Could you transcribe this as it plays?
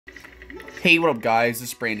Hey, what up guys, this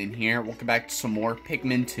is Brandon here. Welcome back to some more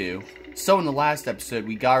Pikmin 2. So in the last episode,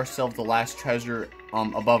 we got ourselves the last treasure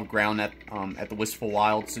above ground at the Wistful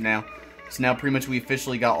Wild. So now pretty much we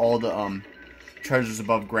officially got all the treasures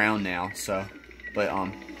above ground now. So, but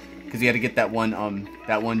because you had to get that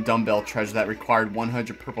one dumbbell treasure that required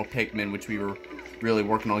 100 purple Pikmin, which we were really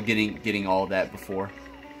working on getting all of that before.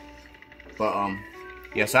 But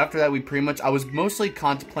yeah, so after that I was mostly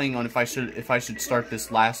contemplating on if I should start this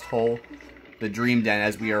last hole, the Dream Den,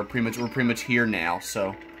 as we're pretty much here now.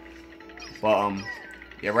 So, but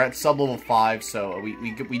yeah, we're at sublevel 5, so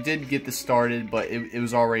we did get this started, but it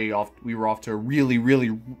was already off. We were off to a really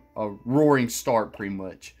roaring start, pretty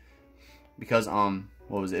much, because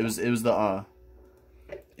what was it? It was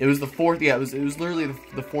the fourth. Yeah, it was literally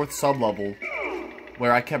the fourth sublevel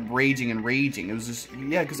where I kept raging and raging. It was just,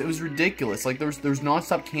 yeah, because it was ridiculous. Like there's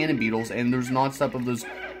nonstop cannon beetles and there's nonstop of those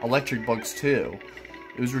electric bugs too.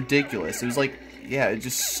 It was ridiculous. It was like, yeah, it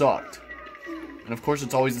just sucked. And of course,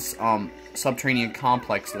 it's always this subterranean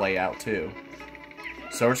complex layout too.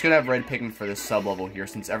 So we're just gonna have red Pikmin for this sublevel here,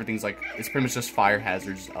 since everything's like, it's pretty much just fire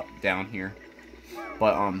hazards down here.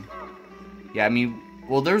 But yeah, I mean,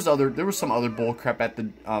 well, there was some other bullcrap at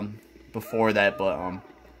the before that, but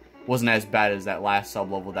wasn't as bad as that last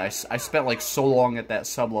sublevel. That I spent like so long at that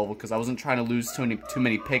sublevel because I wasn't trying to lose too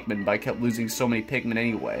many Pikmin, but I kept losing so many Pikmin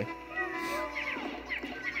anyway.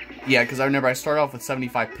 Yeah, because I remember I started off with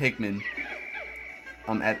 75 Pikmin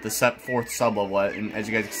at the fourth sublevel, and as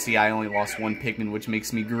you guys can see, I only lost one Pikmin, which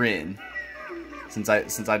makes me grin. Since I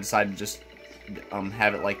decided to just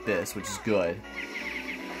have it like this, which is good.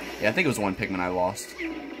 Yeah, I think it was one Pikmin I lost.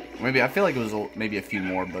 Maybe I feel like it was maybe a few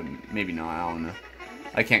more, but maybe not. I don't know.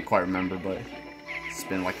 I can't quite remember, but it's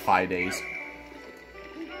been like 5 days.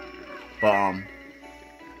 But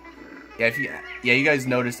yeah, you guys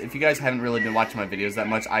noticed, if you guys haven't really been watching my videos that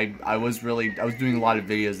much, I was doing a lot of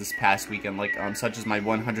videos this past weekend, like such as my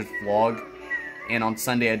 100th vlog, and on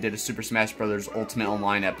Sunday I did a Super Smash Bros. Ultimate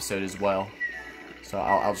Online episode as well. So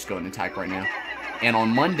I'll just go and attack right now. And on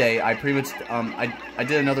Monday I pretty much I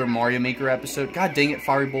did another Mario Maker episode. God dang it,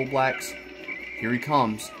 Fiery Bulblax! Here he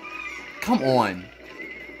comes. Come on.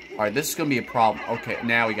 All right, this is gonna be a problem. Okay,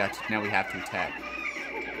 now we have to attack.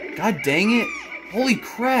 God dang it! Holy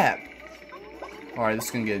crap! All right, this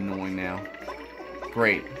is gonna get annoying now.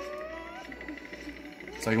 Great.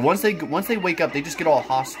 It's like once they wake up, they just get all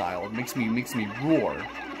hostile. It makes me roar.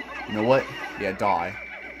 You know what? Yeah, die.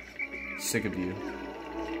 Sick of you.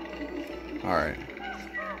 All right.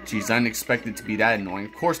 Jeez, I didn't expect it to be that annoying.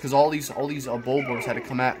 Of course, because all these Bulborbs had to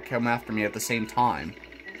come after me at the same time.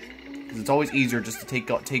 Because it's always easier just to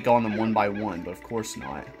take on them one by one, but of course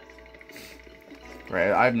not.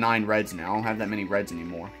 Right, I have 9 reds now. I don't have that many reds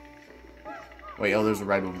anymore. Wait, oh, there's a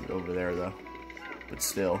red over there, though. But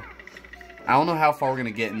still. I don't know how far we're going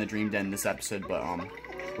to get in the Dream Den this episode, but,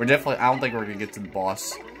 we're definitely, I don't think we're going to get to the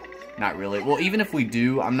boss. Not really. Well, even if we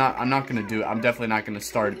do, I'm not going to do it. I'm definitely not going to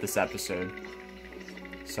start it this episode.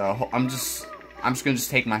 So, I'm just going to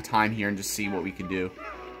take my time here and just see what we can do.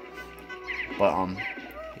 But,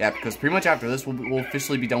 yeah, because pretty much after this, we'll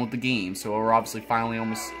officially be done with the game. So, we're obviously finally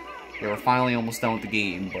almost done with the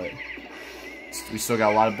game, but we still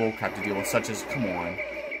got a lot of bullcrap to deal with, such as, come on.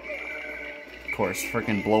 Of course,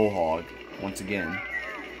 freaking Blowhog, once again.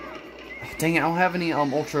 Oh, dang it, I don't have any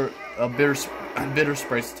bitter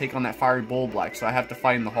sprays to take on that Fiery Bulblax, so I have to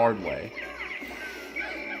fight him the hard way.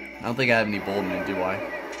 I don't think I have any Bulbmin, do I?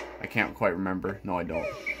 I can't quite remember. No, I don't.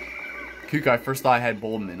 Kook, I first thought I had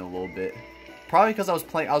Bulbmin a little bit. Probably because I was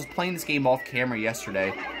playing this game off camera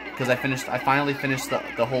yesterday, because I finally finished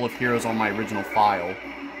the whole of Heroes on my original file.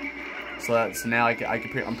 So now I'm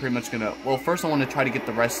pretty much gonna, well, first I want to try to get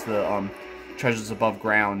the rest of the treasures above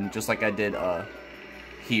ground, just like I did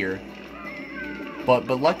here. But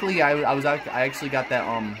luckily I actually got that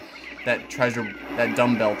that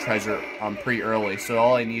dumbbell treasure pretty early. So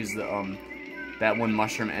all I need is that one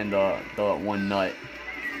mushroom and the one nut.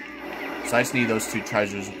 So I just need those 2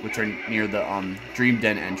 treasures, which are near the Dream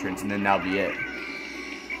Den entrance, and then that'll be it.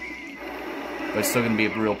 But it's still gonna be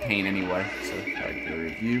a real pain anyway. So alright, get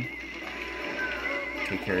rid of you.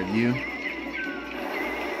 Take care of you.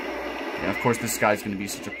 And of course this guy's gonna be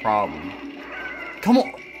such a problem. Come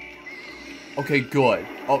on! Okay, good.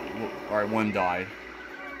 Oh, alright, one died.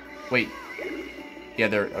 Wait. Yeah,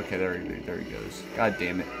 there he goes. God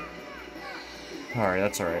damn it. Alright,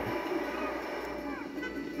 that's alright.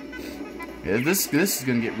 Yeah, this is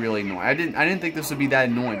gonna get really annoying. I didn't think this would be that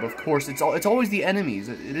annoying, but of course it's always the enemies.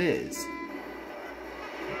 It is.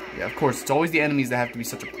 Yeah, of course, it's always the enemies that have to be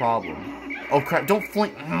such a problem. Oh crap, don't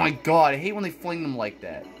fling. Oh my god, I hate when they fling them like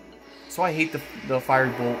that. So I hate the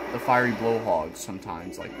fiery blowhogs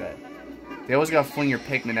sometimes like that. They always gotta fling your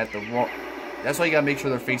Pikmin at the wrong. That's why you gotta make sure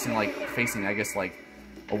they're facing I guess like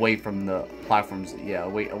away from the platforms. Yeah,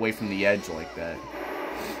 away from the edge like that.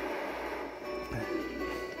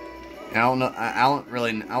 And I don't know. I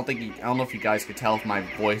don't know if you guys could tell if my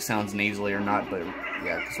voice sounds nasally or not, but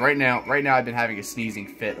yeah, because right now I've been having a sneezing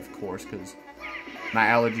fit, of course, because my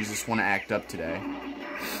allergies just want to act up today.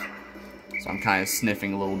 So I'm kind of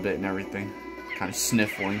sniffing a little bit and everything, kind of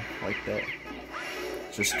sniffling like that.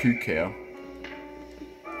 It's just Kukeo.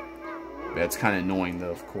 Yeah, it's kind of annoying though,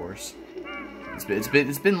 of course.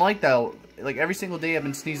 It's been like that. Like every single day I've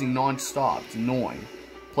been sneezing non-stop. It's annoying.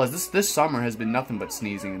 Plus, this summer has been nothing but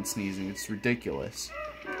sneezing and sneezing. It's ridiculous.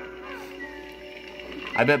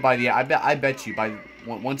 I bet you by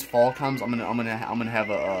once fall comes, I'm gonna have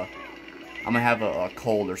a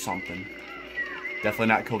cold or something. Definitely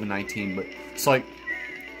not COVID-19, but it's like,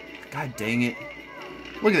 god dang it!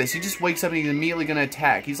 Look at this. He just wakes up and he's immediately gonna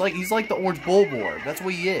attack. He's like the orange Bulborb. That's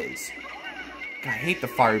what he is. God, I hate the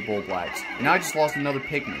Fiery Bulblax. And now I just lost another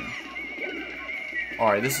Pikmin.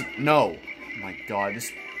 All right, this is no. Oh my god,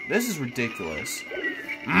 this is ridiculous.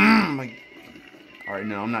 Alright,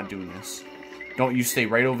 no, I'm not doing this. Don't you stay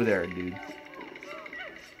right over there, dude.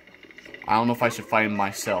 I don't know if I should fight him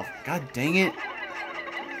myself. God dang it.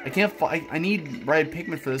 I can't fight. I need red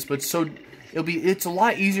Pikmin for this, but it's a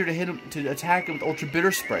lot easier to hit him, to attack him with Ultra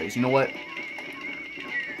Bitter Sprays. You know what?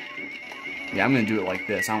 Yeah, I'm gonna do it like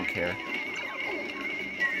this. I don't care.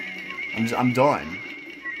 I'm done.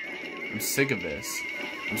 I'm sick of this.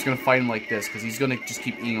 I'm just gonna fight him like this because he's gonna just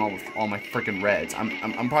keep eating all my freaking reds. I'm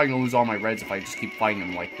probably gonna lose all my reds if I just keep fighting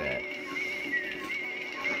him like that.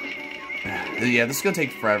 Yeah, this is gonna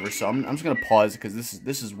take forever, so I'm just gonna pause because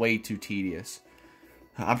this is way too tedious.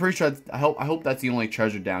 I'm pretty sure I hope that's the only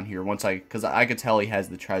treasure down here because I could tell he has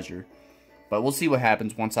the treasure, but we'll see what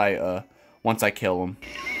happens once I kill him.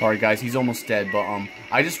 Alright guys, he's almost dead, but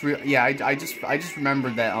I just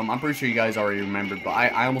remembered that I'm pretty sure you guys already remembered, but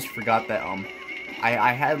I almost forgot that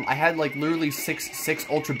I had like literally six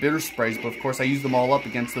Ultra Bitter Sprays, but of course I used them all up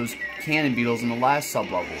against those cannon beetles in the last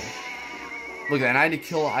sublevel. Look at that, and I had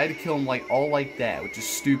to kill him like all like that, which is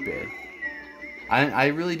stupid. I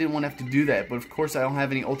really didn't want to have to do that, but of course I don't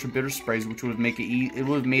have any Ultra Bitter Sprays, which would have made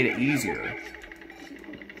it easier,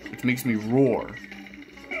 which makes me roar.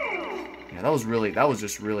 Yeah, that was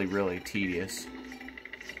just really tedious.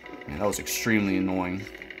 Yeah, that was extremely annoying.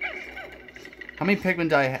 How many Pikmin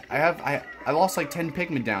did I have? I lost like 10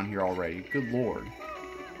 Pikmin down here already. Good lord.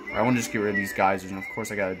 Right, I want to just get rid of these geysers, and of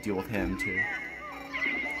course I gotta deal with him too.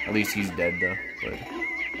 At least he's dead though, but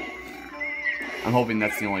I'm hoping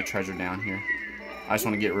that's the only treasure down here. I just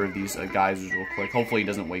want to get rid of these geysers real quick. Hopefully he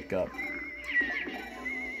doesn't wake up.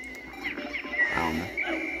 I don't know.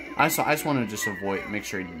 I just want to make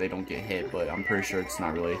sure they don't get hit, but I'm pretty sure it's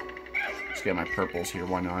not really. Just get my purples here.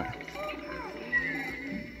 Why not?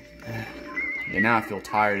 Yeah, now I feel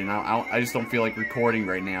tired, and I just don't feel like recording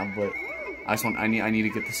right now. But I need to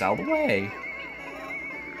get this out of the way.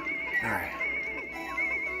 All right.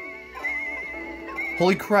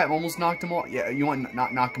 Holy crap! Almost knocked him off. Yeah, you want to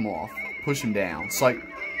not knock him off. Push him down. It's like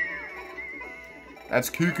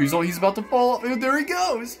that's Cuckoo. He's about to fall off. There he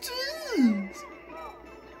goes. Jeez.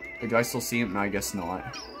 Wait, do I still see him? No, I guess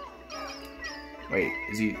not. Wait,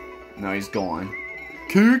 is he? No, he's gone.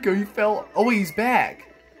 Cuckoo, he fell. Oh, wait, he's back.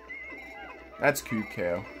 That's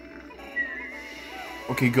Cuckoo.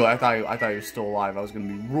 Okay, good. I thought he was still alive. I was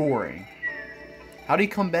gonna be roaring. How'd he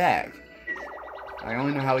come back? I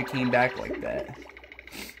only know how he came back like that.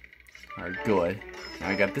 Alright, good. Now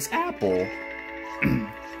I got this apple.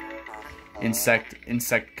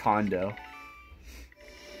 Insect condo.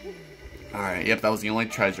 Alright, yep, that was the only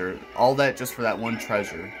treasure. All that just for that one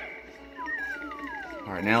treasure.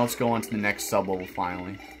 Alright, now let's go on to the next sublevel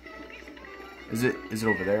finally. Is it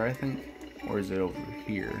over there, I think? Or is it over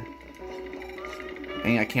here?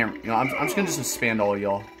 Dang, I can't, you know, I'm just gonna expand all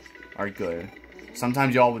y'all. Alright, good.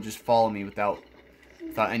 Sometimes y'all would just follow me without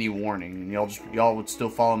any warning, and y'all would still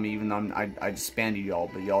follow me even though I disbanded y'all,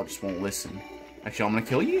 but y'all just won't listen. Actually, I'm gonna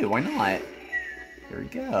kill you. Why not? Here we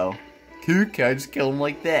go. Cuckoo, I just killed him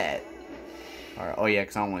like that. Alright, oh yeah,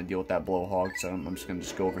 because I don't want to deal with that blowhog, so I'm just gonna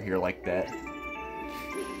go over here like that.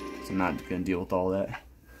 So I'm not gonna deal with all that.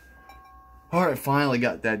 Alright, finally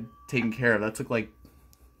got that taken care of. That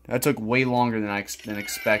took way longer than I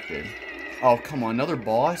expected. Oh, come on, another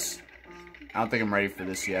boss? I don't think I'm ready for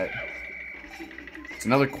this yet. It's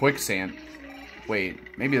another quicksand.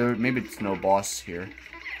 Wait, maybe it's no boss here.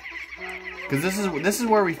 Cause this is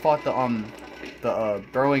where we fought the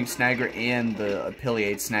burrowing snagger and the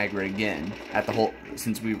pileate snagger again at the whole,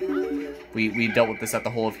 since we dealt with this at the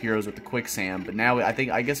Hole of Heroes with the quicksand, but now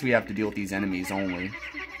I guess we have to deal with these enemies only.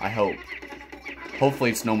 I hope. Hopefully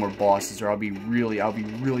it's no more bosses, or I'll be really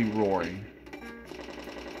roaring.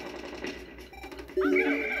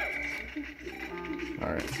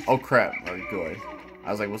 Alright. Oh crap. Alright, good.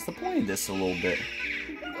 I was like, what's the point of this a little bit?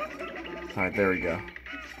 Alright, there we go.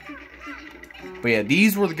 But yeah,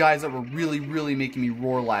 these were the guys that were really making me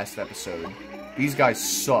roar last episode. These guys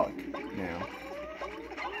suck now.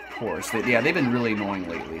 Of course. Yeah, they've been really annoying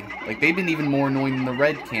lately. Like, they've been even more annoying than the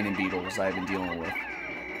red cannon beetles I've been dealing with.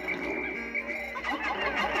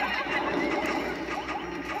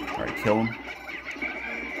 Alright, kill him.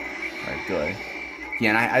 Alright, good. Yeah,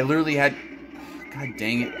 and I literally had... God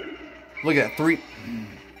dang it. Look at that, 3...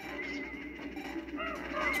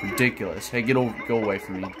 It's ridiculous. Hey, go away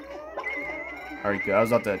from me. Alright, good. I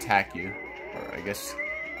was about to attack you. Or I guess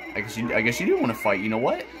you do want to fight. You know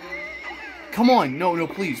what? Come on! No,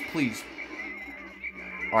 please.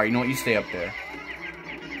 Alright, you know what? You stay up there.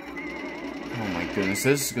 Oh my goodness,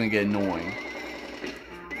 this is gonna get annoying.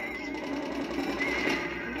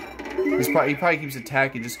 He probably keeps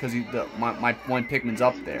attacking just because my one Pikmin's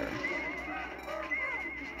up there.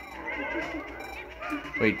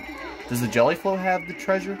 Wait, does the Jellyflow have the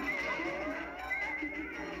treasure?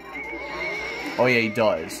 Oh yeah, he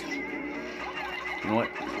does. You know what?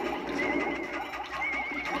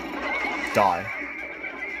 Die.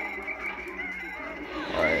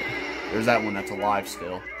 Alright. There's that one that's alive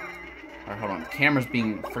still. Alright, hold on. The camera's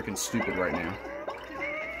being freaking stupid right now.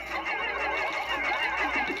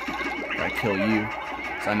 Gotta kill you.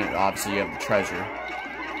 So I know, obviously, you have the treasure.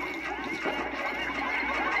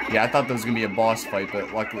 Yeah, I thought there was gonna be a boss fight,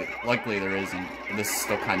 but luckily there isn't. This is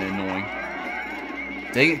still kind of annoying.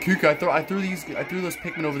 Dang it, Kuka! I threw those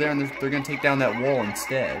Pikmin over there, and they're gonna take down that wall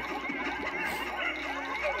instead.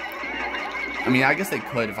 I mean, I guess they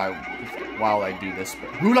could while I do this. But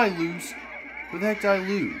who did I lose? Who the heck did I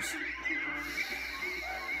lose?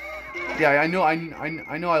 Yeah, I know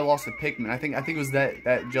I lost a Pikmin. I think it was that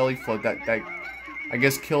Jellyflow that I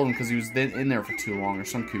guess killed him because he was in there for too long or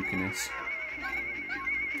some kookiness.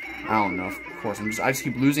 I don't know. Of course, I just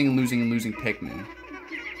keep losing Pikmin.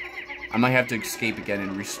 I might have to escape again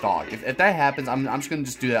and restock. If that happens, I'm just gonna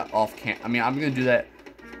do that off cam. I mean, I'm gonna do that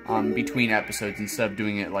between episodes instead of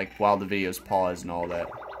doing it like while the videos pause and all that.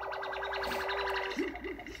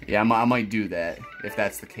 Yeah, I might do that if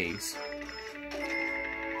that's the case.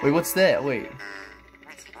 Wait, what's that? Wait.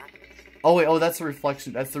 Oh wait, that's the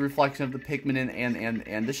reflection. That's the reflection of the Pikmin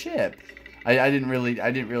and the ship. I didn't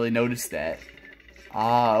really notice that.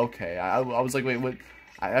 Ah, okay. I was like, wait, what?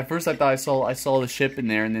 At first I thought I saw the ship in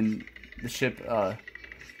there, and then the ship.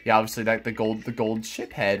 Yeah, obviously that the gold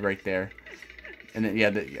ship head right there, and then yeah,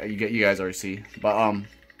 you guys already see. But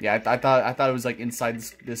yeah, I thought it was like inside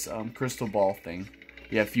this crystal ball thing.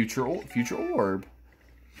 Yeah, future orb.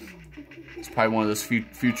 It's probably one of those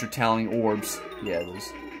future telling orbs. Yeah,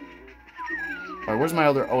 those. Alright, where's my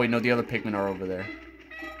other... Oh, wait, no, the other Pikmin are over there.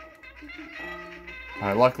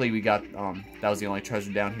 Alright, luckily we got... that was the only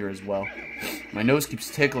treasure down here as well. My nose keeps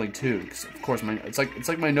tickling, too. Because, of course, it's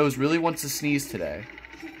like my nose really wants to sneeze today.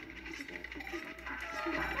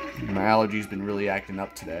 My allergy's been really acting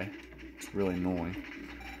up today. It's really annoying.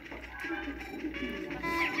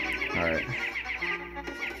 Alright.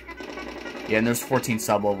 Yeah, and there's 14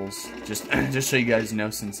 sublevels. Just so you guys know,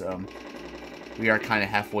 since we are kind of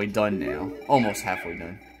halfway done now, almost halfway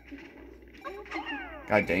done.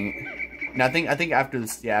 God dang it! Now I think after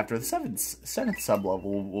this, yeah, after the seventh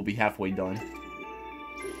sublevel, we'll be halfway done.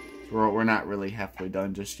 We're not really halfway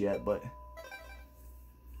done just yet, but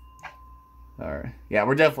all right. Yeah,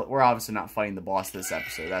 we're obviously not fighting the boss this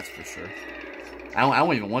episode. That's for sure. I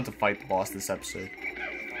don't even want to fight the boss this episode.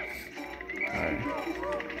 All right.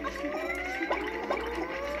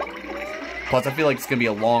 Plus, I feel like it's gonna be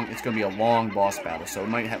a long boss battle, so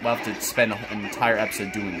we'll have to spend an entire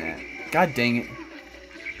episode doing that. God dang it!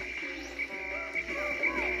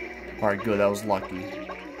 All right, good. That was lucky.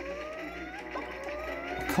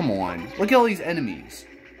 Come on, look at all these enemies.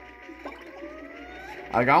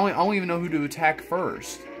 Like, I don't even know who to attack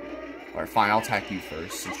first. All right, fine. I'll attack you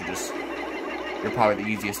first, since you're probably the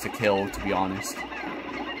easiest to kill, to be honest.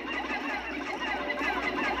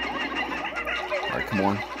 All right, come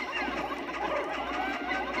on.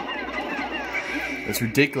 It's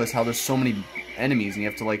ridiculous how there's so many enemies and you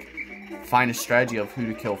have to like find a strategy of who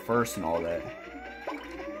to kill first and all that.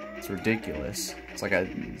 It's ridiculous. It's like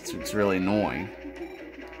it's really annoying.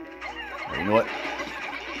 Right, you know what?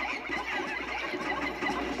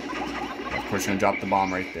 Of course, you're gonna drop the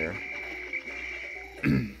bomb right there.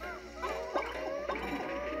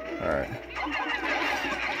 Alright.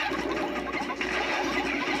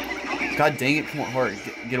 God dang it, come on, hurry.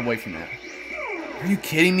 Get away from that. Are you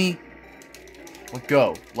kidding me? Let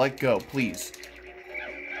go. Let go, please.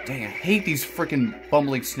 Dang, I hate these freaking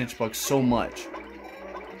bumbling snitchbugs so much.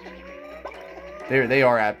 They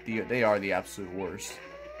are the absolute worst.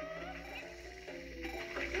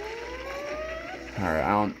 Alright,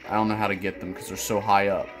 I don't know how to get them because they're so high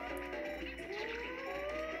up.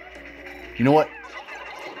 You know what?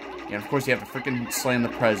 Yeah, of course you have to freaking slam the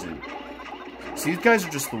president. See, these guys are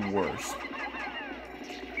just the worst.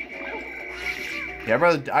 Yeah,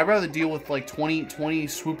 I'd rather deal with like 20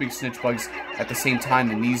 swooping snitchbugs at the same time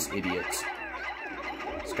than these idiots.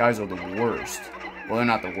 These guys are the worst. Well, they're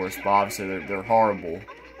not the worst, but obviously they're horrible.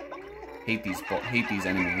 Hate these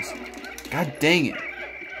enemies. God dang it!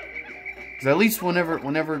 Because at least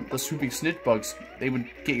whenever the swooping snitchbugs, they would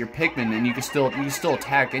get your Pikmin and you can still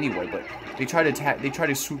attack anyway. But they try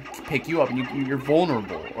to pick you up and you're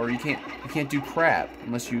vulnerable, or you can't do crap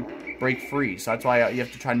unless you break free. So that's why you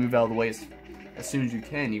have to try to move out of the way as soon as you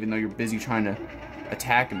can, even though you're busy trying to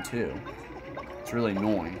attack them too. It's really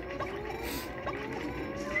annoying.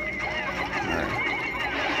 Alright.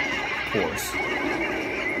 Of course.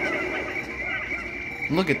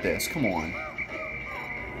 Look at this, come on.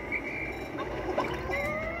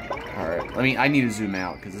 Alright, I need to zoom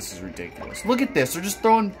out because this is ridiculous. Look at this, they're just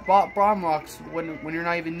throwing bomb rocks when you're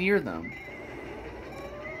not even near them.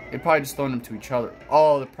 They're probably just throwing them to each other.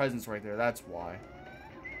 Oh, the present's right there, that's why.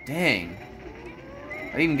 Dang.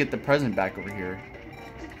 I didn't even get the present back over here.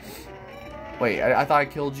 Wait, I thought I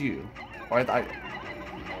killed you. Or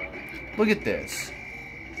look at this.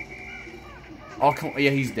 Oh, come on. Yeah,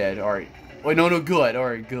 he's dead. Alright. Wait, no, good.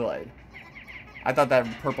 Alright, good. I thought that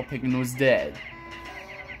purple Pikmin was dead.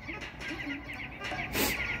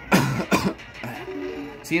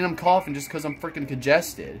 See, and I'm coughing just because I'm freaking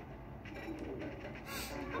congested.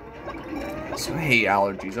 So I hate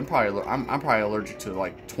allergies. I'm probably allergic to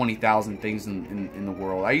like 20,000 things in the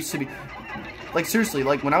world. I used to be, like, seriously,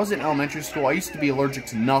 like when I was in elementary school, I used to be allergic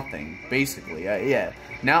to nothing, basically. Yeah.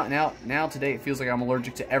 Now today it feels like I'm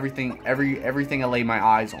allergic to everything I lay my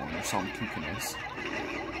eyes on or something kookiness.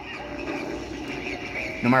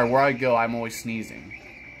 No matter where I go, I'm always sneezing.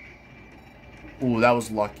 Ooh, that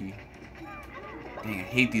was lucky. Dang, I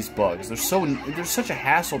hate these bugs. They're such a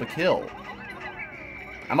hassle to kill.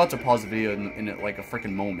 I'm about to pause the video in like a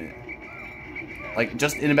freaking moment. Like,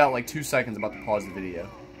 just in about like 2 seconds, I'm about to pause the video.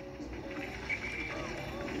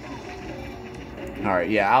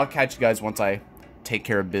 Alright, yeah, I'll catch you guys once I take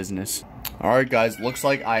care of business. Alright guys, looks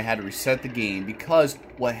like I had to reset the game because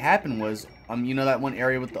what happened was, you know that one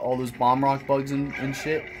area with all those bomb rock bugs and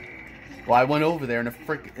shit? Well, I went over there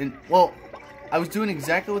and well, I was doing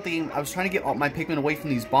exactly what I was trying to get my Pikmin away from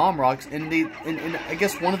these bomb rocks, and I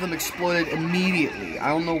guess one of them exploded immediately. I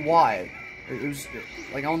don't know why. It was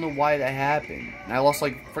like, I don't know why that happened. And I lost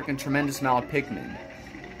like a freaking tremendous amount of Pikmin.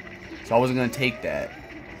 So I wasn't gonna take that.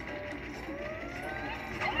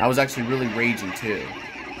 I was actually really raging too.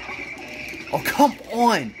 Oh, come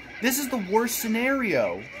on! This is the worst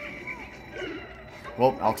scenario.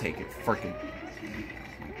 Well, I'll take it. Freaking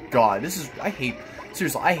God,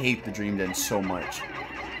 seriously, I hate the Dream Den so much.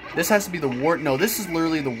 This has to be the worst. No, this is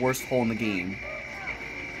literally the worst hole in the game.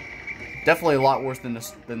 Definitely a lot worse than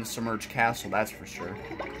the Submerged Castle, that's for sure.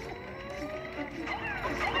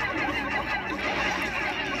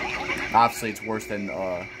 Obviously, it's worse than,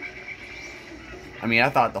 I mean, I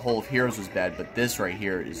thought the Hole of Heroes was bad, but this right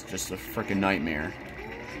here is just a freaking nightmare.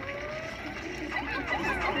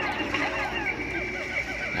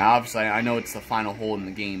 Now, obviously, I know it's the final hole in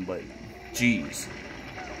the game, but jeez.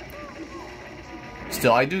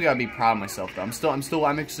 Still, I do gotta be proud of myself though.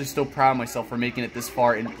 I'm actually still proud of myself for making it this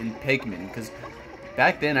far in Pikmin, because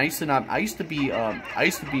back then I used to not be a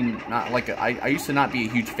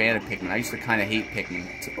huge fan of Pikmin. I used to kind of hate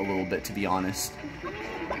Pikmin a little bit, to be honest.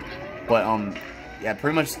 But yeah,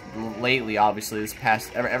 pretty much lately, obviously,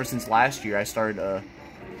 ever since last year, I started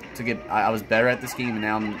I was better at this game, and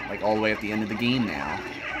now I'm like all the way at the end of the game now.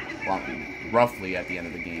 Well, roughly at the end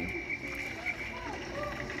of the game.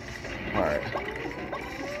 Alright.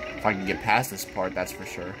 If I can get past this part, that's for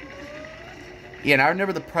sure. Yeah, and I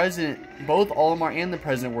remember the President, both Olimar and the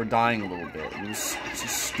President were dying a little bit. It was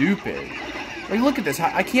just stupid. Like, look at this.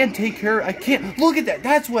 I can't take care, look at that.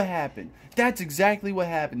 That's what happened. That's exactly what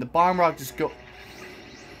happened. The bomb rock just go.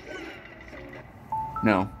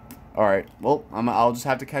 No. Alright. Well, I'll just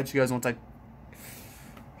have to catch you guys once I.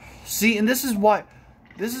 See, and this is why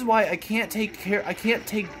I can't take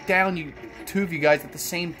down two of you guys at the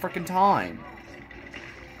same freaking time.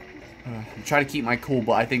 I'm trying to keep my cool,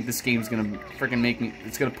 but I think this game's gonna freaking make me.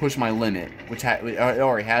 It's gonna push my limit, which it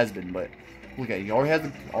already has been. But look at it, you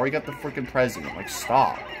already got the freaking president. Like,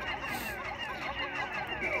 stop.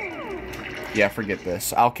 Yeah, forget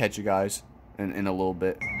this. I'll catch you guys in a little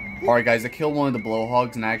bit. All right, guys, I killed one of the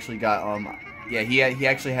blowhogs, and I actually got yeah, he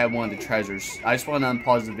actually had one of the treasures. I just want to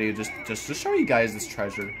unpause the video just to show you guys this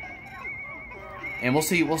treasure, and we'll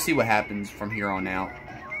see what happens from here on out.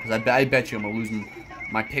 Cause I bet you I'm gonna lose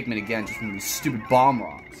my Pikmin again just from these stupid bomb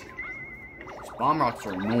rocks. These bomb rocks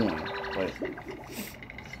are annoying, but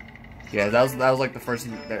yeah, that was like the first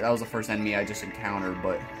enemy I just encountered,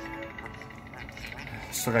 but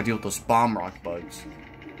still gotta deal with those bomb rock bugs.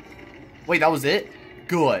 Wait, that was it?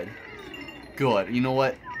 Good. Good. You know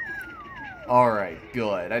what? Alright,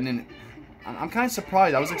 good. I'm kind of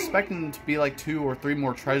surprised. I was expecting to be like 2 or 3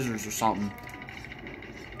 more treasures or something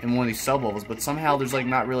in one of these sub-levels, but somehow there's like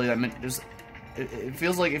not really that many. It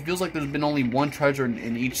feels like there's been only 1 treasure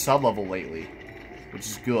in each sub-level lately, which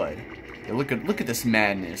is good. Yeah, look at this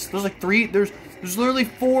madness. There's like 3. There's literally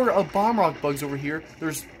 4 bomb rock bugs over here.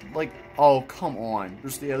 There's like, oh, come on.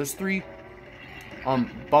 There's 3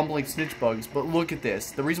 bumbling snitchbugs, but look at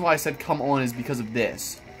this. The reason why I said come on is because of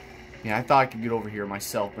this. Yeah, I thought I could get over here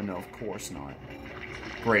myself, but no, of course not.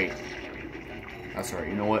 Great. That's alright,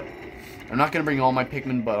 you know what? I'm not gonna bring all my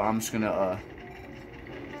Pikmin, but I'm just gonna,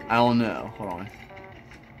 I don't know. Hold on.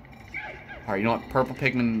 Alright, you know what? Purple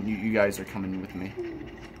Pikmin, you guys are coming with me.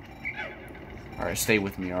 Alright, stay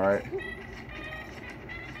with me, alright?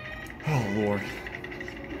 Oh, Lord.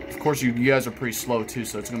 Of course, you guys are pretty slow, too,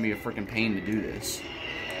 so it's gonna be a freaking pain to do this.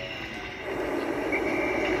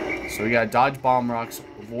 So we gotta dodge bomb rocks,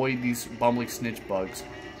 avoid these bumbling snitchbugs,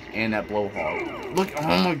 and that blowhog. Look,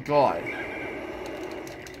 oh my god.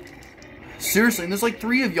 Seriously, and there's like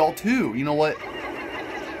 3 of y'all, too. You know what?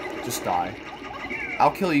 Just die.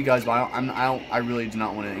 I'll kill you guys, but I really do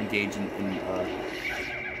not want to engage in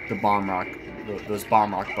the bomb rock, those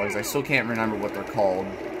bomb rock bugs. I still can't remember what they're called.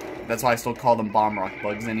 That's why I still call them bomb rock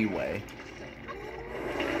bugs anyway.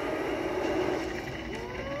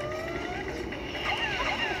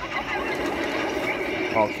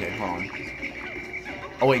 Okay, hold on.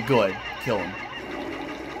 Oh wait, good. Kill him.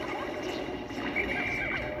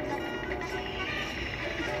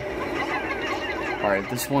 Alright,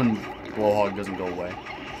 this one blowhog doesn't go away.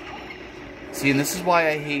 See, and this is why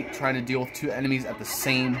I hate trying to deal with 2 enemies at the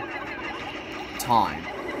same time.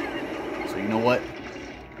 So you know what?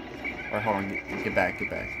 Alright, hold on. Get back, get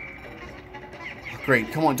back.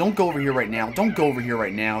 Great, come on, don't go over here right now. Don't go over here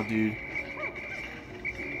right now, dude.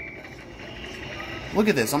 Look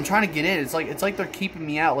at this. I'm trying to get in. It's like they're keeping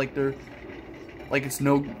me out. Like they're, like it's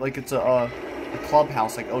a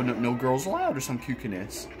clubhouse. Like, oh, no girls allowed or some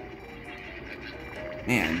cuteness.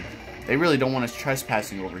 Man, they really don't want us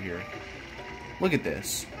trespassing over here. Look at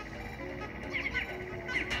this.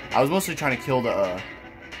 I was mostly trying to kill the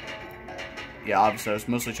yeah, obviously I was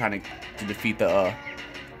mostly trying to defeat the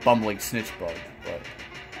bumbling snitchbug. But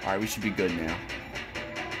alright, we should be good now.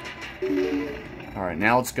 Alright,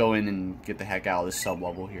 now let's go in and get the heck out of this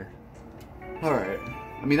sub-level here. Alright.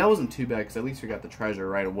 I mean, that wasn't too bad, because at least we got the treasure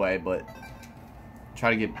right away, but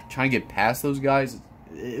trying to get past those guys,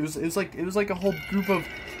 it was like a whole group of,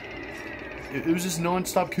 it was just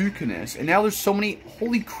non-stop cuteness. And now there's so many,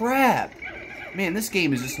 holy crap! Man, this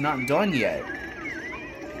game is just not done yet.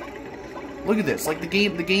 Look at this, like the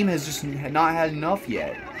game has just not had enough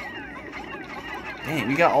yet. Dang,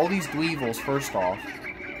 we got all these dwevils first off.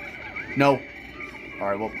 No.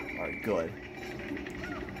 Alright, well, alright, good.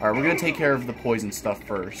 Alright, we're gonna take care of the poison stuff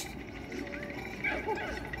first.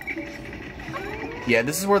 Yeah,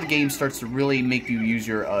 this is where the game starts to really make you use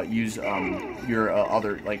your,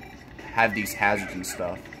 other, like, have these hazards and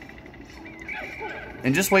stuff.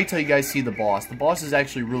 And just wait till you guys see the boss. The boss is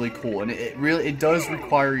actually really cool, and it does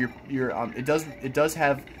require it does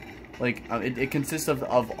have, like, it consists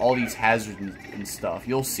of all these hazards and stuff.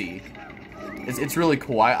 You'll see. It's really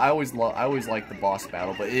cool. I always like the boss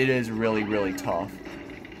battle, but it is really tough.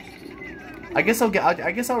 I guess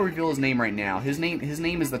I'll reveal his name right now. His name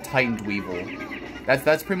is the Titan Dweevil.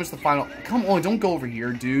 That's pretty much the final. Come on, don't go over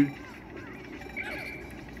here, dude.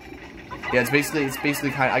 Yeah, it's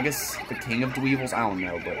basically kind of, I guess, the king of dwevils. I don't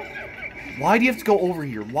know, but why do you have to go over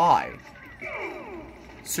here? Why?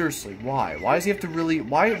 Seriously, why? Why does he have to really?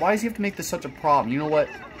 Why does he have to make this such a problem? You know what?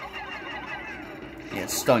 Yeah,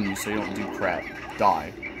 stun you so you don't do crap.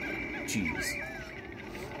 Die. Jeez.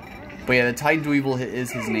 But yeah, the Titan Dweevil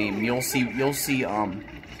is his name. And you'll see,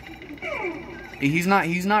 he's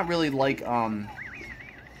not really like,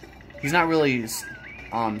 he's not really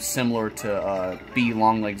similar to Bee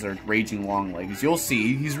Longlegs or Raging Longlegs. You'll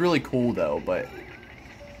see. He's really cool though, but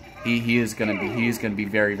he is gonna be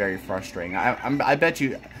very, very frustrating. I bet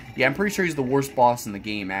you. Yeah, I'm pretty sure he's the worst boss in the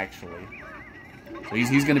game actually. So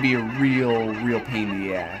he's gonna be a real pain in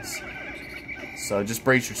the ass. So just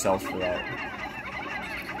brace yourselves for that.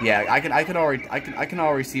 Yeah, I can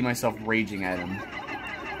already see myself raging at him.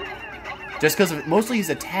 Just because of mostly his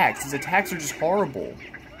attacks. His attacks are just horrible.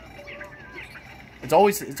 It's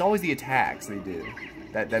always the attacks they do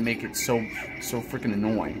that make it so freaking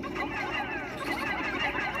annoying.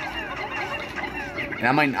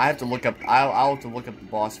 And I have to look up. I'll have to look up the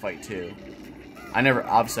boss fight too.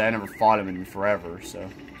 Obviously I never fought him in forever, so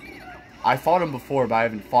I fought him before, but I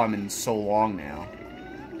haven't fought him in so long now.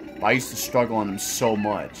 But I used to struggle on him so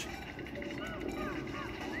much.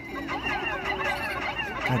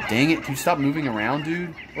 God dang it, can you stop moving around,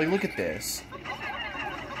 dude? Like, look at this.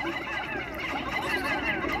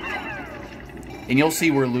 And you'll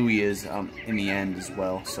see where Louie is in the end as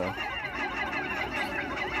well, so.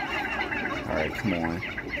 Alright, come on.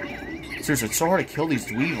 Seriously, it's so hard to kill these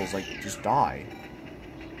dwevils, like, just die.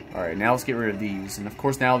 Alright, now let's get rid of these. And of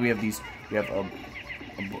course now we have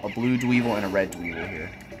a blue dweevil and a red dweevil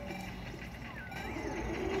here.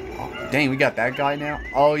 Oh, dang, we got that guy now?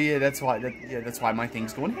 Oh yeah, that's why my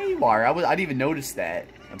thing's going haywire. I didn't even notice that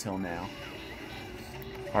until now.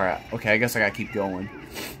 Alright, okay, I guess I gotta keep going.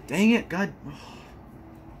 Dang it, God.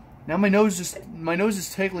 Now my nose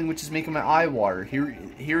is tickling, which is making my eye water.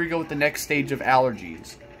 Here we go with the next stage of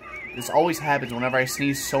allergies. This always happens whenever I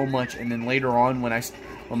sneeze so much, and then later on when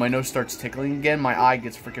my nose starts tickling again, my eye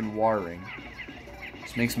gets freaking watering.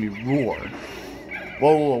 This makes me roar.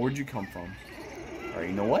 Whoa, where'd you come from? Alright,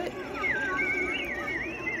 you know what?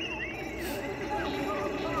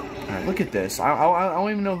 Alright, look at this. I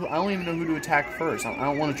don't even know who to attack first. I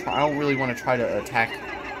don't really want to try to attack.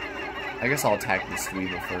 I guess I'll attack this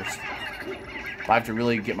dweevil first. But I have to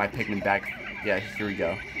really get my Pikmin back. Yeah, here we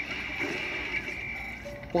go.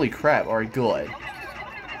 Holy crap, alright, good.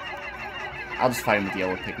 I'll just fight him with the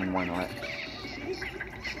yellow Pikmin, why not?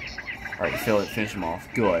 Alright, finish him off.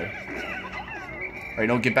 Good. Alright,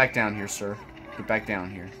 no, get back down here, sir. Get back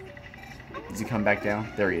down here. Does he come back down?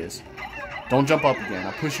 There he is. Don't jump up again,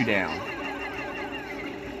 I'll push you down.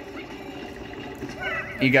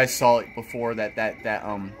 You guys saw it before that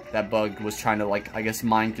bug was trying to, like, I guess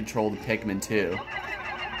mind control the Pikmin too.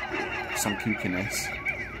 Some kookiness.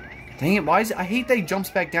 Dang it, why is it? I hate that he jumps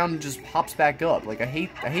back down and just pops back up. Like, I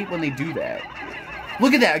hate when they do that.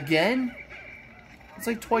 Look at that again! It's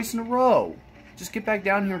like twice in a row. Just get back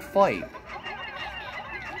down here and fight.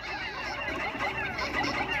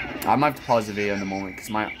 I might have to pause the video in a moment because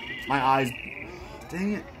my eyes,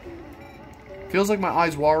 dang it. Feels like my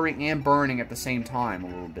eyes watering and burning at the same time a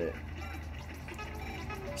little bit.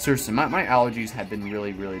 Seriously, my allergies have been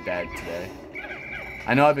really, really bad today.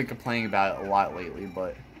 I know I've been complaining about it a lot lately,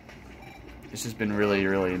 but it's just been really,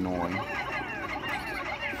 really annoying.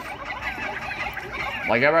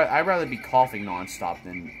 Like, I'd rather be coughing nonstop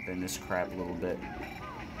than this crap a little bit.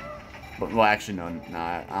 But, well, actually, no,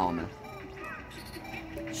 I don't know.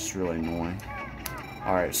 It's just really annoying.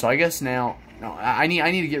 Alright, so I guess now... No, I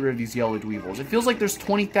need to get rid of these yellow dwevils. It feels like there's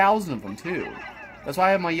 20,000 of them, too. That's why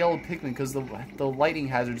I have my yellow Pikmin, because the lightning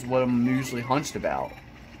hazard is what I'm usually hunched about.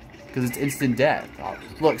 Because it's instant death.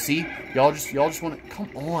 Look, see? Y'all just want to...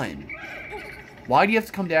 Come on. Why do you have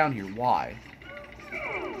to come down here? Why?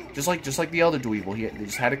 Just like the other dweevil, they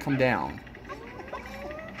just had to come down.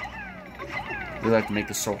 Really have to make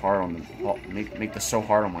this so hard on make this so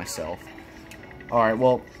hard on myself. Alright,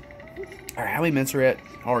 well... Alright, how many minutes are at?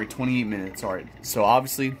 Alright, 28 minutes. Alright, so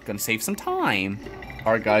obviously, gonna save some time.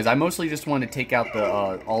 Alright, guys, I mostly just want to take out the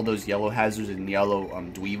all those yellow hazards and yellow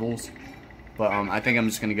dwevils. But I think I'm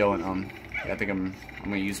just gonna go and I think I'm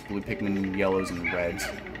gonna use blue Pikmin, yellows, and reds.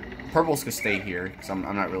 Purple's gonna stay here because I'm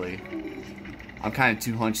not really. I'm kind of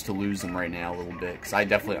too hunched to lose them right now a little bit because I'm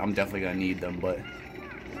definitely gonna need them. But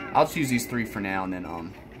I'll just use these three for now, and then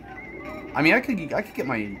I mean I could get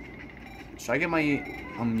my. Should I get my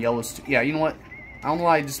yellows too? Yeah, you know what? I don't know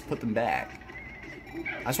why I just put them back.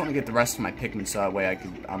 I just want to get the rest of my Pikmin so that way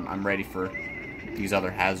I'm ready for these other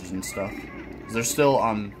hazards and stuff. There's still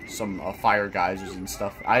some fire geysers and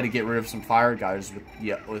stuff. I had to get rid of some fire geysers with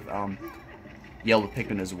yellow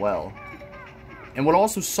Pikmin as well. And what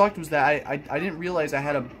also sucked was that I didn't realize I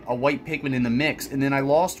had a white Pikmin in the mix, and then I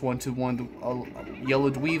lost one to one of the yellow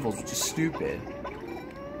dwevils, which is stupid.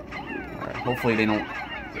 Alright, hopefully they don't...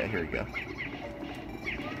 Yeah, here we go.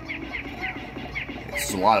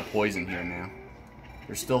 There's a lot of poison here now.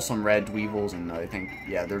 There's still some red dwevils, and I think...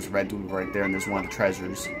 Yeah, there's a red dweevil right there, and there's one of the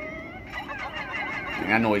treasures.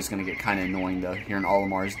 That noise is gonna get kind of annoying though, hearing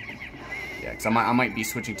Olimar's. Yeah, because I might be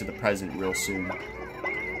switching to the president real soon.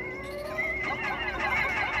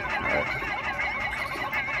 Alright.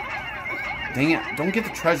 Dang it, don't get the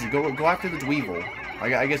treasure. Go after the dweevil.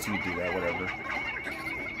 I guess you could do that, whatever.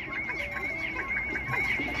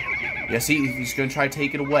 Yeah, see, he's gonna try to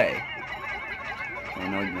take it away. Oh,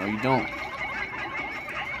 no, you don't.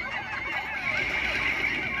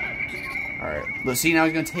 Alright. Look, see, now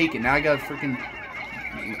he's gonna take it. Now I gotta freaking...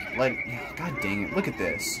 God dang it. Look at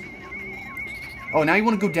this. Oh, now you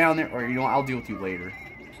want to go down there? Or, you know what, I'll deal with you later.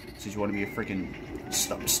 Since you want to be a freaking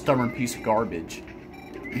stubborn piece of garbage.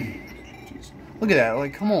 Jeez. Look at that.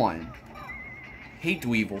 Like, come on. Hate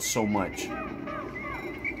dwevils so much.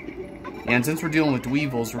 And since we're dealing with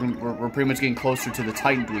dwevils, we're pretty much getting closer to the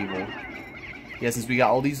Titan dweevil. Yeah, since we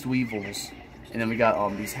got all these dwevils, and then we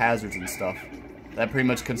got these hazards and stuff. That pretty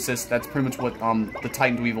much consists. That's pretty much what the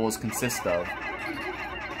Titan dweevil is consist of.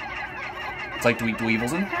 It's like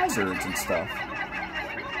dwevils and hazards and stuff.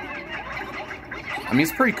 I mean,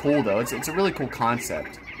 it's pretty cool though. It's a really cool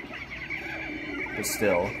concept. But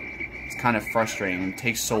still, it's kind of frustrating and it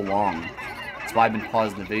takes so long. That's why I've been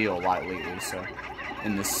pausing the video a lot lately. So,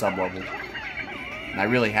 in this sub-level, and I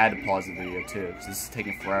really had to pause the video too because this is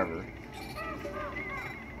taking forever.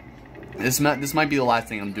 This might be the last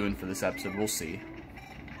thing I'm doing for this episode. We'll see.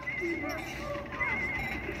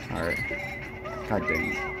 Alright. God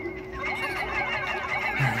dang it.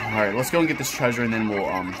 Alright, let's go and get this treasure and then we'll,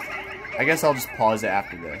 I guess I'll just pause it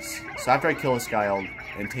after this. So after I kill this guy,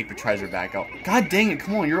 and take the treasure back, God dang it,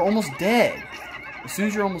 come on, you're almost dead. As soon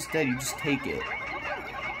as you're almost dead, you just take it.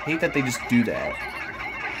 I hate that they just do that.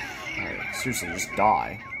 Alright, seriously, just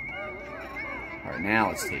die. Alright, now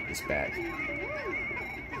let's take this back.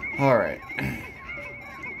 Alright.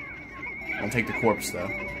 Don't take the corpse,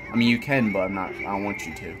 though. I mean, you can, but I don't want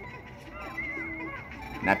you to.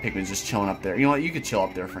 And that Pikmin's just chilling up there. You know what? You could chill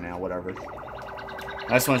up there for now, whatever.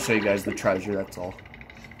 I just want to show you guys the treasure, that's all.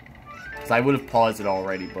 Because I would have paused it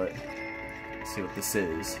already, but... Let's see what this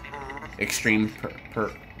is. Extreme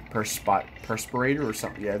perspirator or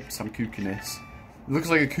something. Yeah, some cuckoo-ness. It looks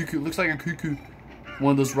like a cuckoo. It looks like a cuckoo.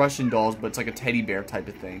 One of those Russian dolls, but it's like a teddy bear type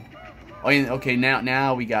of thing. Oh, and okay,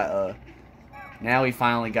 now we got now we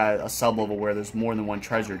finally got a sub-level where there's more than one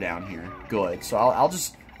treasure down here. Good. So I'm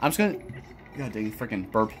just gonna, god dang,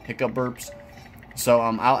 freaking hiccup burps. So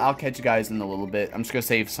I'll catch you guys in a little bit. I'm just gonna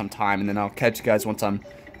save some time, and then I'll catch you guys once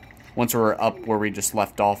we're up where we just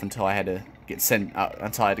left off until I had to get sent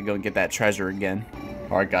until I had to go and get that treasure again.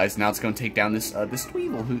 All right, guys. Now it's gonna take down this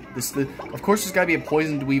dweevil. Of course, there's gotta be a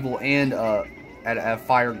poison dweevil and at a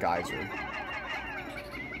fire geyser.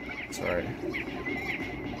 It's alright.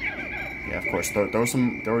 Yeah, of course.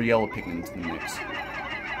 Throw yellow Pikmin into the mix.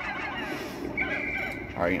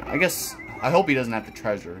 Alright, I hope he doesn't have the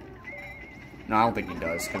treasure. No, I don't think he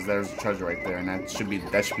does, because there's a treasure right there, and that should be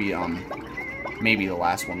maybe the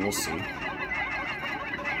last one. We'll see.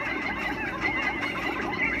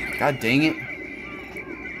 God dang it.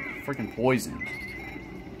 Freaking poison.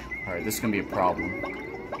 Alright, this is gonna be a problem.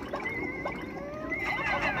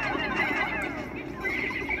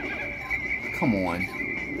 Come on.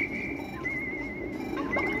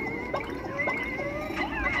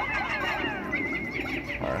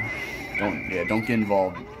 Alright. Don't get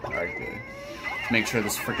involved. Alright, good. Let's make sure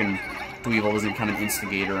this freaking dweevil doesn't become an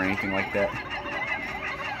instigator or anything like that.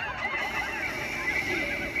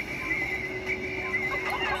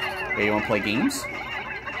 Hey, you wanna play games?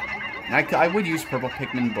 I would use purple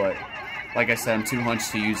Pikmin, but like I said, I'm too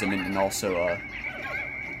hunched to use them, and also,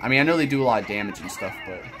 I mean, I know they do a lot of damage and stuff,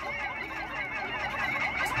 but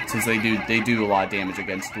since they do a lot of damage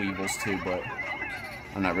against dwevils too, but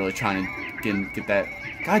I'm not really trying to get that.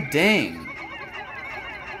 God dang!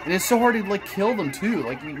 And it's so hard to like kill them too.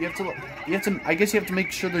 Like you have to. I guess you have to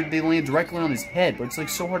make sure that they land directly on his head, but it's like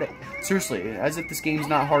so hard to. Seriously, as if this game's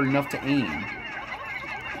not hard enough to aim.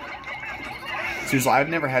 Seriously, I've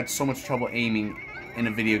never had so much trouble aiming in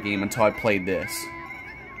a video game until I played this.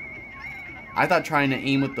 I thought trying to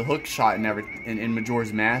aim with the hook shot in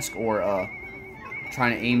Majora's Mask, or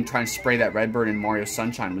trying to spray that Redbird in Mario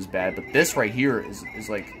Sunshine was bad, but this right here is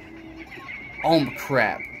like, oh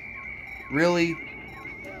crap, really?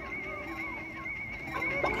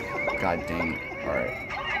 God dang it! All right,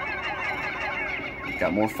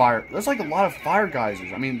 got more fire. There's like a lot of fire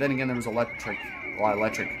geysers. I mean, then again, there was a lot of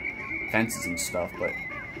electric fences and stuff, but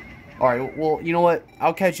all right. Well, you know what?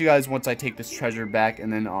 I'll catch you guys once I take this treasure back,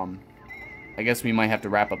 and then I guess we might have to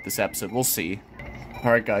wrap up this episode. We'll see.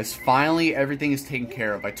 Alright guys, finally everything is taken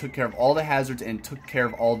care of. I took care of all the hazards and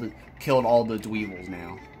killed all the dwevils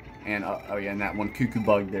now. And, oh yeah, and that one cuckoo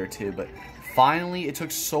bug there too. But Finally, it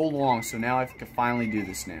took so long, so now I can finally do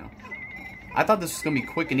this now. I thought this was gonna be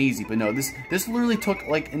quick and easy, but no, this literally took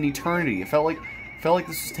like an eternity. It felt like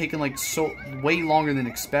this was taking like way longer than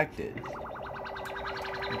expected.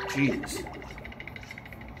 Jeez.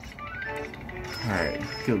 Alright,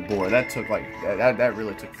 good boy. That took like that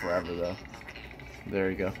really took forever though. There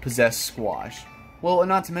you go. Possessed squash. Well, and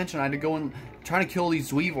not to mention I had to go and trying to kill these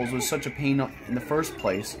dwevils was such a pain in the first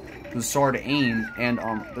place. It was so hard to aim, and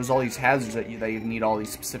there's all these hazards that you need all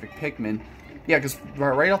these specific Pikmin. Yeah, because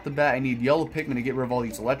right off the bat I need yellow Pikmin to get rid of all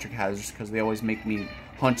these electric hazards because they always make me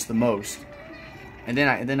hunch the most. And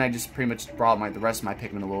then I just pretty much brought the rest of my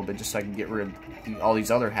Pikmin a little bit just so I can get rid of all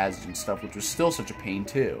these other hazards and stuff, which was still such a pain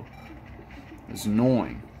too. It was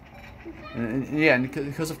annoying. And yeah,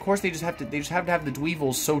 because of course they just have to have the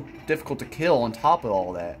dwevils so difficult to kill on top of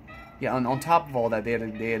all that. Yeah, on top of all that, they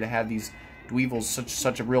had to have these dwevils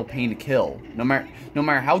such a real pain to kill. No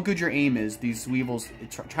matter how good your aim is, these dwevils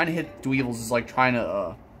trying to hit dwevils is like trying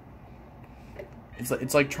to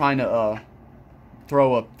it's like trying to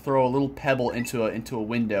throw a little pebble into a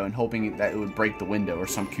window and hoping that it would break the window or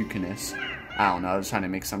some cuckoo-ness. I don't know. I was trying to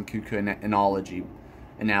make some cuckoo analogy,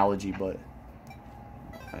 but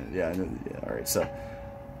yeah. All right, so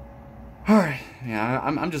all right, yeah,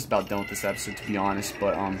 I'm just about done with this episode to be honest,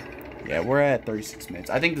 but yeah, we're at 36 minutes.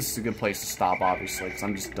 I think this is a good place to stop, obviously, because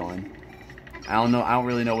I'm just done. I don't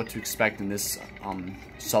really know what to expect in this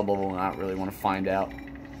sub-level, and I don't really want to find out.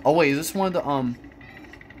 Oh wait, is this one of the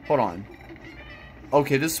hold on.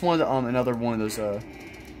 Okay, this is one of the another one of those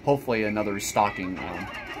hopefully another restocking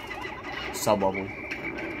sub-level.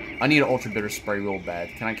 I need an ultra bitter spray real bad.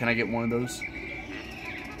 Can I get one of those?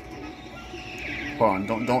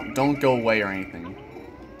 Hold on, don't go away or anything.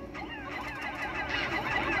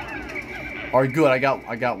 Alright, good, I got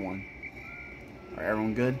one. Alright,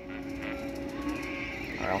 everyone good?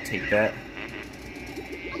 Alright, I'll take that.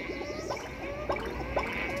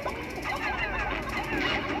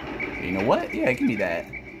 You know what? Yeah, give me that.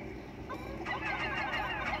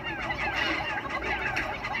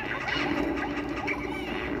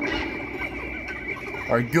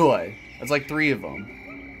 Alright, good. That's like 3 of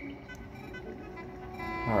them.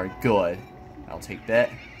 Alright, good. I'll take that.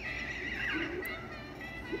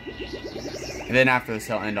 And then after this,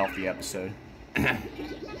 I'll end off the episode.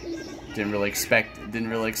 Didn't really expect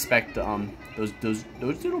those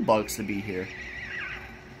little bugs to be here.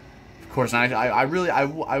 Of course, I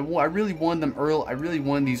really won them early. I really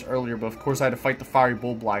won these earlier, but of course I had to fight the Fiery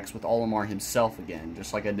Bulblax with Olimar himself again,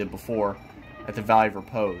 just like I did before at the Valley of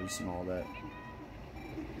Repose and all that.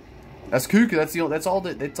 That's cuckoo. That's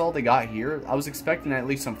all they got here. I was expecting at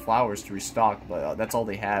least some flowers to restock, but that's all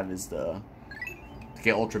they have is to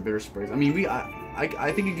get ultra bitter sprays. I mean,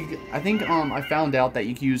 I think I found out that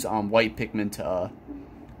you can use white Pikmin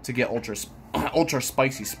to get ultra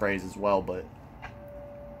spicy sprays as well, but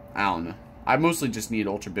I don't know. I mostly just need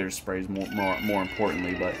ultra bitter sprays more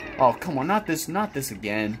importantly, but oh come on, not this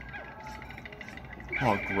again.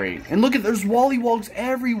 Oh great. And look at there's Wollywogs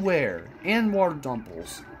everywhere and water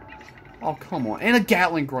dumples. Oh come on. And a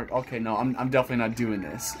Gatling Groink. Okay, no, I'm definitely not doing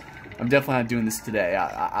this. I'm definitely not doing this today.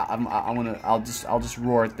 I'll just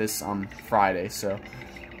roar at this Friday, so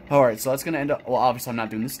alright, so that's gonna end up well obviously I'm not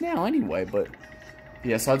doing this now anyway, but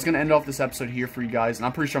yeah, so it's gonna end off this episode here for you guys, and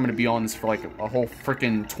I'm pretty sure I'm gonna be on this for like a whole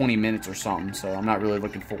freaking 20 minutes or something, so I'm not really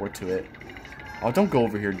looking forward to it. Oh, don't go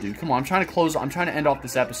over here, dude. Come on, I'm trying to end off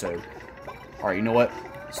this episode. Alright, you know what?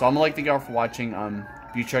 So I'm gonna like thank y'all for watching.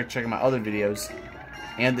 Be sure to check out my other videos.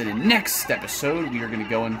 And in the next episode, we are gonna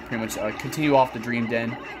go and pretty much continue off the Dream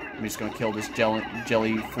Den. I'm just gonna kill this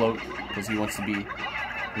jelly float because he wants to be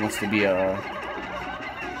a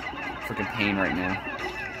freaking pain right now.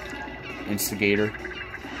 Instigator.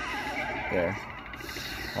 There.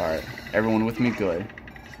 Alright. Everyone with me? Good.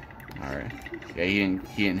 Alright. Yeah, he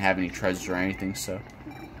didn't have any treasure or anything, so.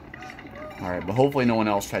 Alright, but hopefully no one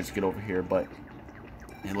else tries to get over here, but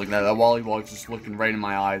and look at that Wollywog's just looking right in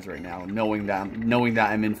my eyes right now, knowing that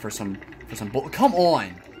I'm in for some come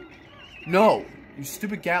on! No! You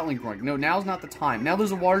stupid Gatling Groink. No, now's not the time. Now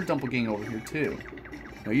there's a water doppelganger over here too.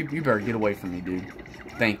 No, you better get away from me, dude.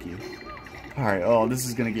 Thank you. Alright, oh, this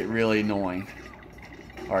is gonna get really annoying.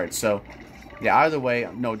 Alright, so, yeah, either way,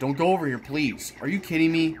 no, don't go over here, please. Are you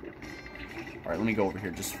kidding me? Alright, let me go over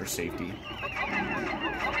here just for safety.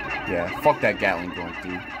 Yeah, fuck that Gatling Groink,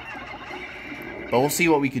 dude. But we'll see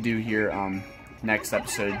what we could do here, next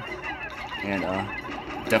episode. And,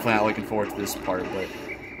 definitely not looking forward to this part, but,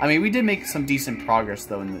 I mean, we did make some decent progress,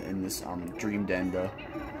 though, in this, Dream Den, though.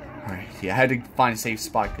 Alright, yeah, I had to find a safe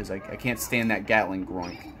spot, because I can't stand that Gatling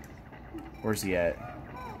Groink. Where's he at?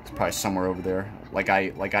 It's probably somewhere over there. Like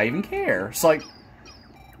I even care. It's like,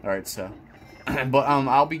 all right, so, but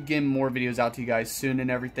I'll be getting more videos out to you guys soon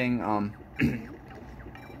and everything.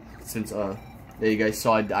 Since there you guys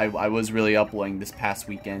saw I was really uploading this past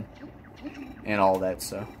weekend and all that,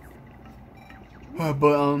 so.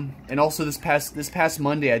 But and also this past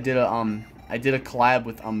Monday I did a collab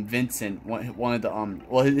with Vincent, one of the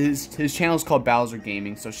well, his channel is called Bowser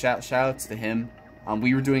Gaming, so shout outs to him.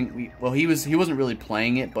 We were doing he wasn't really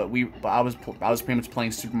playing it, but I was pretty much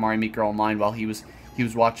playing Super Mario Maker Online while he was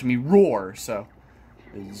watching me roar, so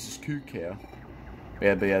it was just cool.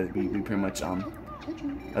 But yeah, we pretty much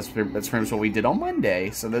that's pretty much what we did on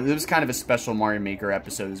Monday. So it was kind of a special Mario Maker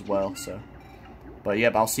episode as well. So, but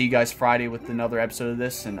yep, I'll see you guys Friday with another episode of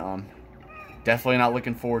this, and definitely not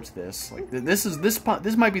looking forward to this. Like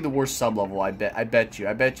this might be the worst sublevel. I bet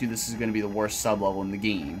you this is gonna be the worst sublevel in the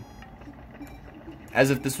game. As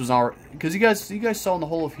if this was our, because you guys saw in the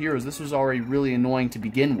Hole of Heroes, this was already really annoying to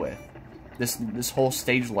begin with. This whole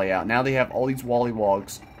stage layout. Now they have all these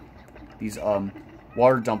Wollywogs, these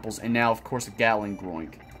water dumples, and now of course a Gatling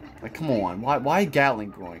Groink. Like, come on, why a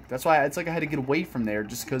Gatling Groink? That's why it's like I had to get away from there,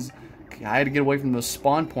 just because I had to get away from the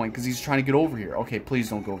spawn point because he's trying to get over here. Okay, please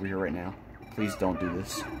don't go over here right now. Please don't do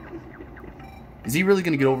this. Is he really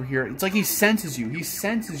gonna get over here? It's like he senses you. He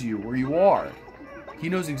senses you where you are. He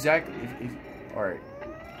knows exactly if alright.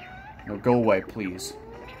 No, go away, please.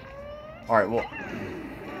 Alright, well.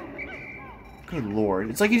 Good lord.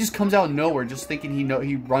 It's like he just comes out of nowhere just thinking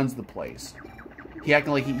he runs the place. He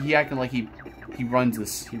acting like he runs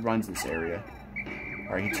this area.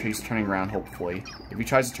 Alright, he's turning around, hopefully. If he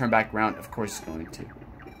tries to turn back around, of course he's going to.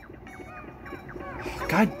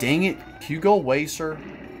 God dang it. Can you go away, sir?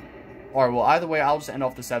 Alright, well, either way, I'll just end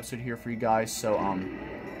off this episode here for you guys. So,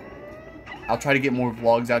 I'll try to get more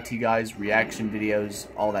vlogs out to you guys, reaction videos,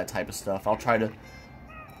 all that type of stuff. I'll try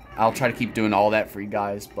to keep doing all that for you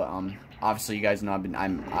guys, but obviously you guys know I've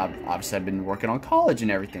been working on college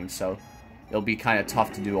and everything, so it'll be kind of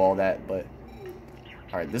tough to do all that. But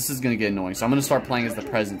all right, this is gonna get annoying, so I'm gonna start playing as the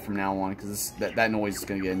president from now on because that noise is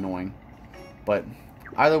gonna get annoying. But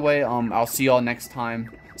either way, I'll see y'all next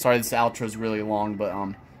time. Sorry this outro is really long, but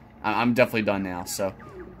I'm definitely done now. So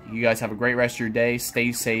you guys have a great rest of your day.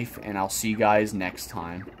 Stay safe, and I'll see you guys next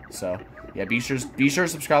time. So yeah, be sure to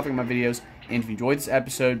subscribe to my videos, and if you enjoyed this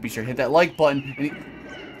episode, be sure to hit that like button.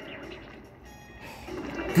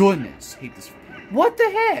 Goodness, hate this. What the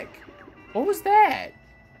heck? What was that?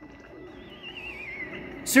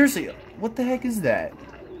 Seriously, what the heck is that?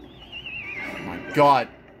 Oh my god.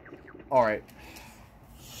 Alright.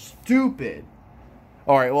 Stupid.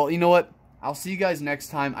 Alright, well, you know what? I'll see you guys next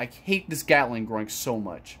time. I hate this Gatling Groink so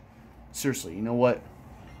much. Seriously, you know what?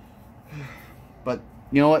 But,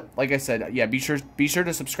 you know what? Like I said, yeah, be sure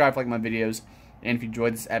to subscribe, like my videos. And if you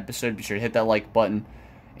enjoyed this episode, be sure to hit that like button.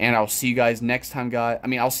 And I'll see you guys next time, guys.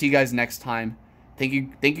 I'll see you guys next time. Thank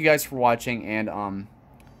you guys for watching. And,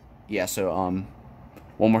 yeah, so,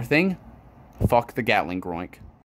 one more thing. Fuck the Gatling Groink.